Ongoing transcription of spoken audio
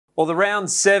Well, the round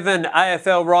 7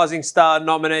 AFL Rising Star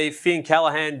nominee Finn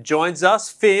Callaghan joins us.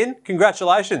 Finn,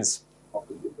 congratulations.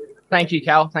 Thank you,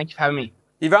 Cal. Thank you for having me.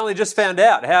 You've only just found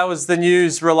out. How was the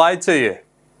news relayed to you?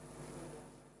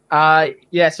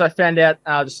 So I found out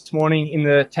this morning in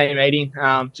the team meeting.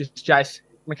 Just Jace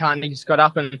McCartney just got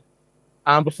up and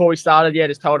before we started,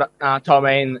 just told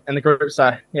me and the group.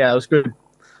 So yeah, it was good.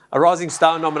 A Rising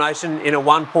Star nomination in a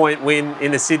 1-point win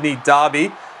in the Sydney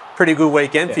Derby. Pretty good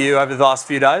weekend for you over the last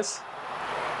few days.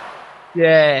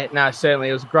 Yeah, no, certainly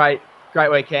it was a great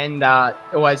weekend.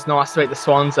 Always nice to beat the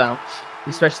Swans,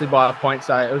 especially by a point.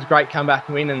 So it was a great comeback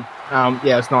and win, and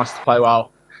it was nice to play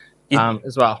well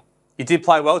as well. You did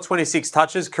play well, 26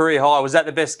 touches, career high. Was that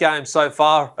the best game so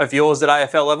far of yours at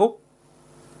AFL level?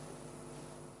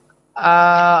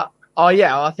 I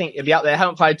think it'll be up there. I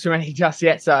haven't played too many just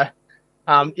yet, so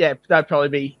that'd probably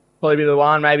be the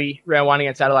one. Maybe round 1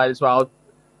 against Adelaide as well.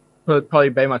 Probably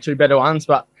be my 2 better ones,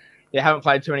 but haven't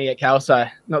played too many yet, Cal, so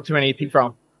not too many to pick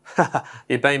from.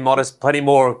 You've been modest, plenty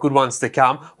more good ones to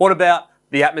come. What about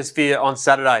the atmosphere on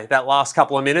Saturday, that last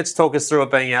couple of minutes? Talk us through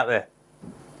it being out there.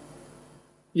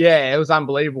 Yeah, it was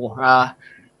unbelievable. I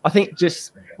think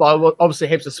obviously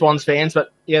heaps of Swans fans,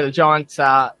 but the Giants,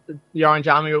 the Orange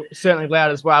Army were certainly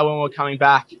loud as well when we were coming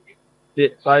back.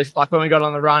 Like when we got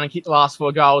on the run and kicked the last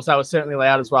 4 goals, they were certainly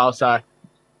loud as well. So,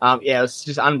 it was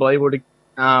just unbelievable to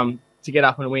get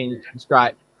up and win. It was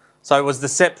great. So was the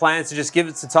set plan to just give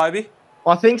it to Toby?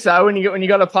 I think so. When you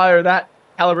got a player of that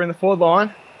calibre in the forward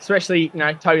line, especially,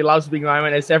 Toby loves a big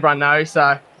moment, as everyone knows.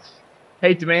 So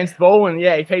he demands the ball, and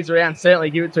if he's around,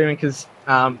 certainly give it to him because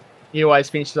he always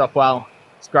finishes off well.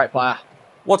 He's a great player.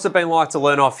 What's it been like to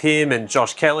learn off him and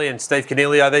Josh Kelly and Steve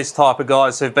Cannilio, these type of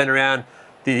guys who've been around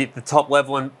the top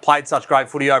level and played such great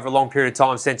footy over a long period of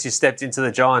time since you stepped into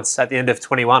the Giants at the end of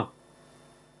 21?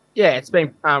 Yeah, it's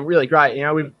been really great.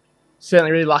 We've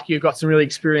certainly really lucky. We've got some really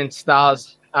experienced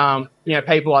stars.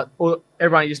 People like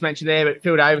everyone you just mentioned there, but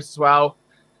Phil Davis as well.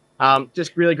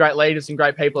 Just really great leaders and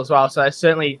great people as well. So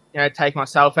certainly, take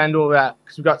myself and all that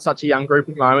because we've got such a young group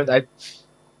at the moment. They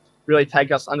really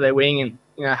take us under their wing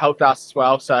and helped us as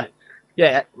well. So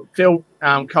Phil,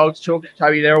 Coach, Chook,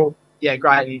 Toby, they're all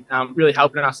great and really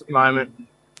helping us at the moment,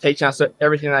 teaching us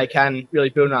everything they can, really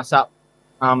building us up.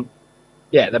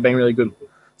 They've been really good.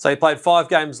 So you played 5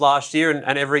 games last year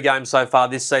and every game so far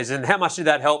this season. How much did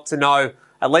that help to know,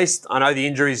 at least I know the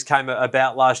injuries came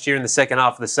about last year in the second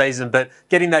half of the season, but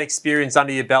getting that experience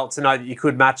under your belt to know that you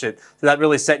could match it, did that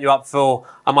really set you up for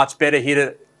a much better hit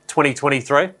at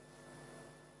 2023?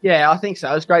 Yeah, I think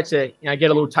so. It was great to get a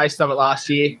little taste of it last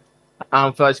year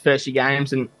for those first few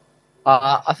games. And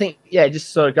I think,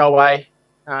 just sort of go away.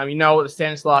 You know what the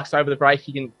standard's like, so over the break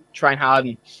you can train hard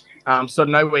and sort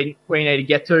of know where you need to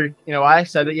get to in a way.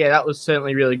 So that was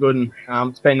certainly really good, and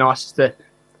it's been nice to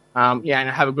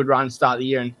have a good run start the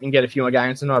year and get a few more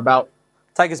games under my belt.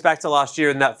 Take us back to last year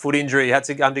and that foot injury. You had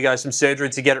to undergo some surgery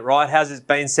to get it right. How's it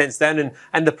been since then,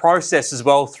 and the process as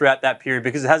well throughout that period,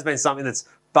 because it has been something that's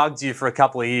bugged you for a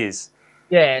couple of years?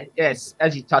 Yes,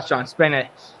 as you touched on, it's been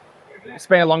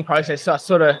a long process. So I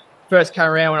sort of first came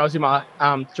around when I was in my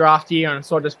draft year and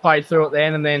sort of just played through it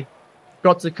then, and then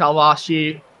got to the club last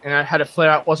year. And I had a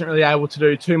flare-up, wasn't really able to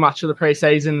do too much of the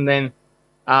pre-season, and then,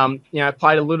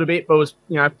 played a little bit, but was,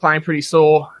 playing pretty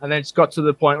sore, and then just got to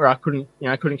the point where I couldn't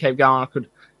keep going. I could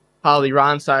hardly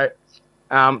run, so,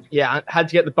 I had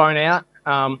to get the bone out.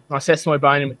 I assessed my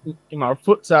bone in my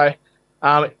foot, so,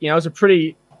 it was a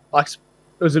pretty,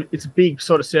 it's a big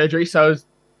sort of surgery, so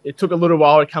it took a little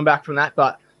while to come back from that,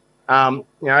 but, I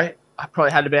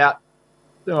probably had about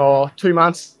 2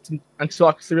 months until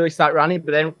I could really start running.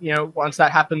 But then, once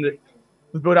that happened,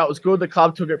 the build-up was good. The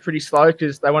club took it pretty slow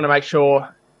because they want to make sure,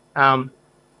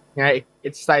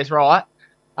 it stays right.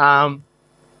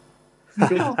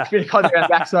 Bit of content around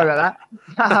back, sorry about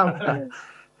that.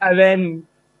 And then,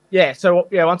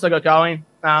 once I got going,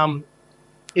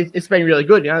 it's been really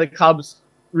good. The club's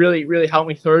really helped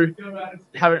me through.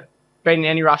 Haven't been in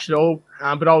any rush at all,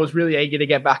 but I was really eager to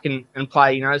get back and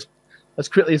play, as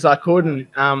quickly as I could,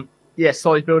 and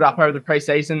slowly build up over the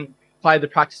pre-season, played the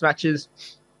practice matches,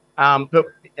 but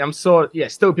I'm still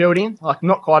building,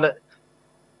 not quite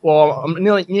I'm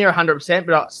nearly near 100%,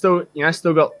 but I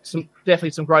still got definitely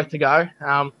some growth to go.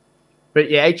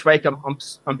 But each week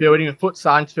I'm building, my foot's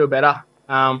starting to feel better.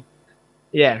 And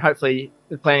hopefully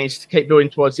the plan is to keep building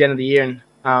towards the end of the year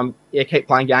and keep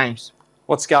playing games.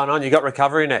 What's going on? You got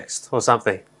recovery next or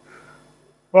something?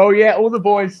 Well, all the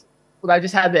boys. Well, they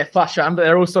just had their flush on, but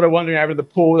they're all sort of wandering over the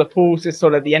pool. The pool's just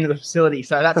sort of at the end of the facility,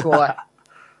 so that's why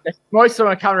most of them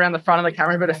are coming around the front of the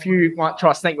camera, but a few might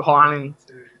try to sneak behind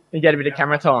and get a bit of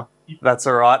camera time. That's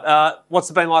all right. What's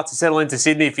it been like to settle into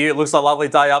Sydney for you? It looks like a lovely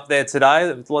day up there today.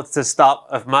 It's the start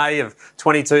of May of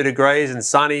 22 degrees and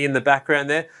sunny in the background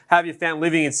there. How have you found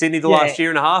living in Sydney the last year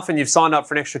and a half? And you've signed up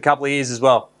for an extra couple of years as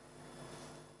well.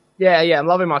 Yeah, I'm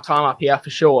loving my time up here for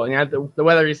sure. You know, the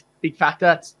weather is a big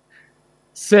factor. It's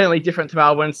certainly different to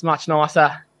Melbourne. It's much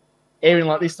nicer. Even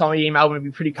like this time of year, Melbourne would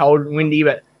be pretty cold and windy,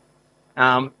 but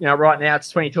you know, right now it's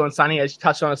 22 and sunny, as you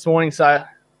touched on this morning. So,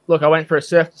 look, I went for a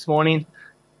surf this morning.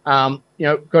 You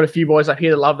know, got a few boys up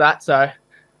here that love that. So,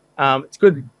 it's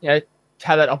good, you know, to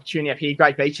have that opportunity up here.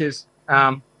 Great beaches.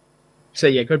 So,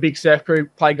 yeah, got a big surf crew,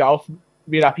 play golf a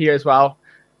bit up here as well.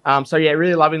 So, yeah,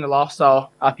 really loving the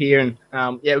lifestyle up here.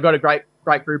 And, yeah, we've got a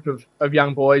great group of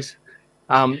young boys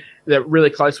that we're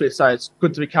really close with. So, it's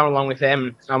good to be coming along with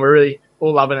them. And we're really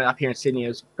all loving it up here in Sydney. It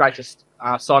was great to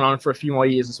sign on for a few more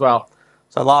years as well.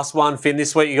 So, last one, Finn,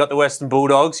 this week you got the Western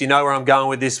Bulldogs. You know where I'm going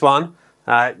with this one.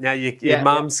 Now, your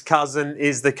mum's cousin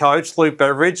is the coach, Luke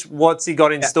Beveridge. What's he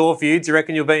got in store for you? Do you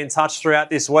reckon you'll be in touch throughout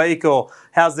this week, or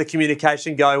how's the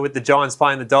communication go with the Giants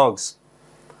playing the Dogs?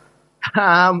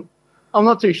 I'm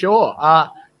not too sure.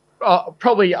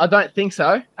 Probably, I don't think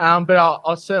so, but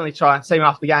I'll certainly try and see him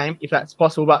after the game if that's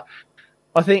possible. But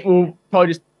I think we'll probably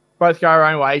just both go our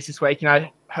own ways this week. You know,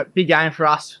 big game for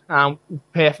us.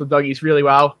 Prepare for the Doggies really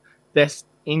well. They're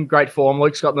in great form.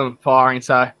 Luke's got them firing,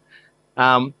 so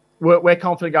we're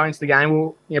confident going into the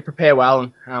game. We'll prepare well,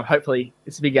 and hopefully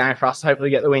it's a big game for us to hopefully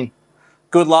get the win.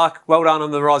 Good luck. Well done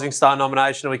on the Rising Star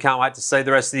nomination, and we can't wait to see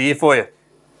the rest of the year for you.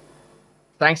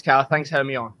 Thanks, Cal. Thanks for having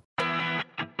me on.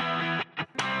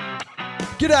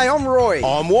 G'day, I'm Roy.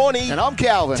 I'm Warnie. And I'm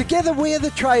Calvin. Together we're the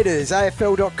Traders,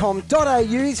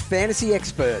 AFL.com.au's fantasy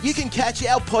experts. You can catch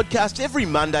our podcast every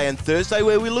Monday and Thursday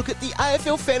where we look at the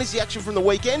AFL fantasy action from the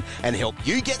weekend and help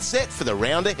you get set for the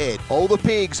round ahead. All the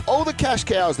pigs, all the cash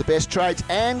cows, the best trades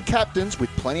and captains with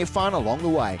plenty of fun along the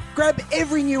way. Grab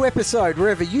every new episode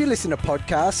wherever you listen to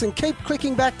podcasts and keep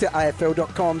clicking back to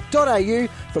AFL.com.au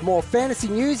for more fantasy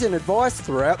news and advice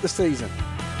throughout the season.